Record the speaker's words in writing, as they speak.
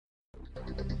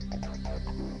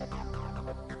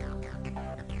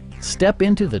Step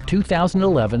into the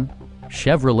 2011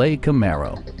 Chevrolet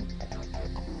Camaro.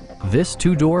 This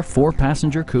two-door,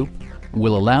 four-passenger coupe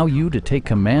will allow you to take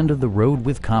command of the road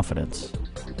with confidence.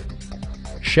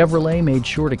 Chevrolet made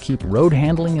sure to keep road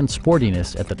handling and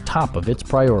sportiness at the top of its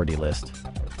priority list.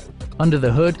 Under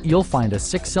the hood, you'll find a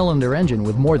six-cylinder engine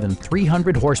with more than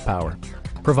 300 horsepower,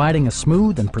 providing a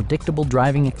smooth and predictable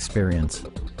driving experience.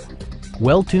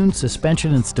 Well-tuned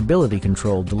suspension and stability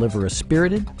control deliver a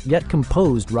spirited yet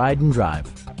composed ride and drive.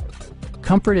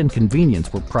 Comfort and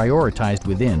convenience were prioritized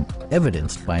within,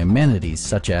 evidenced by amenities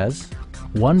such as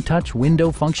one-touch window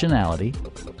functionality,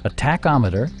 a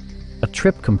tachometer, a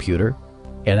trip computer,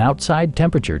 an outside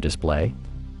temperature display,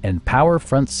 and power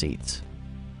front seats.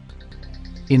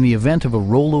 In the event of a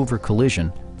rollover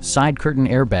collision, side curtain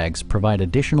airbags provide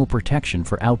additional protection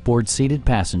for outboard seated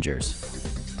passengers.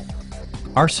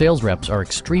 Our sales reps are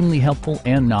extremely helpful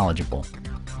and knowledgeable.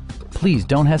 Please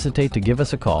don't hesitate to give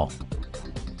us a call.